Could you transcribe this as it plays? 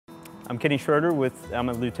I'm Kenny Schroeder I'm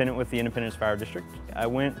a lieutenant with the Independence Fire District. I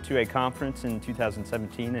went to a conference in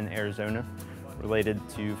 2017 in Arizona related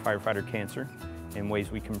to firefighter cancer and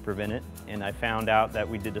ways we can prevent it. And I found out that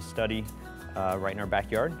we did a study right in our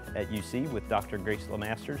backyard at UC with Dr. Grace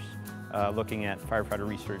LeMasters looking at firefighter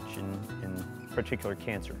research in particular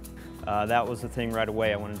cancer. That was the thing right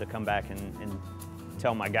away I wanted to come back and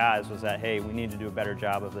tell my guys was that, hey, we need to do a better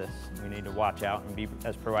job of this. We need to watch out and be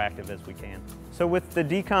as proactive as we can. So with the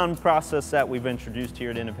decon process that we've introduced here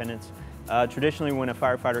at Independence, traditionally when a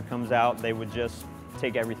firefighter comes out, they would just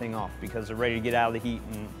take everything off because they're ready to get out of the heat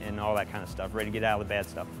and all that kind of stuff, ready to get out of the bad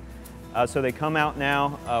stuff. So they come out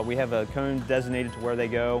now, we have a cone designated to where they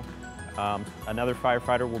go. Another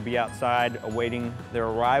firefighter will be outside awaiting their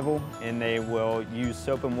arrival, and they will use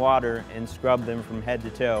soap and water and scrub them from head to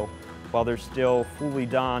toe while they're still fully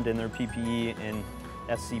donned in their PPE and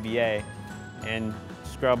SCBA, and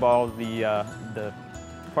scrub all the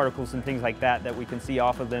particles and things like that that we can see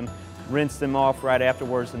off of them, rinse them off right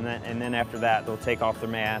afterwards, and then after that they'll take off their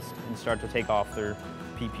mask and start to take off their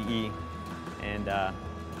PPE and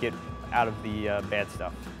get out of the bad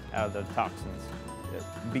stuff, out of the toxins.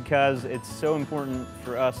 Because it's so important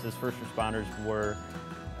for us as first responders, we're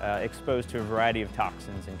exposed to a variety of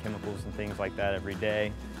toxins and chemicals and things like that every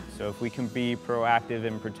day. So if we can be proactive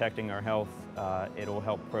in protecting our health, it'll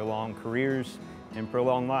help prolong careers and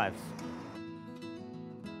prolong lives.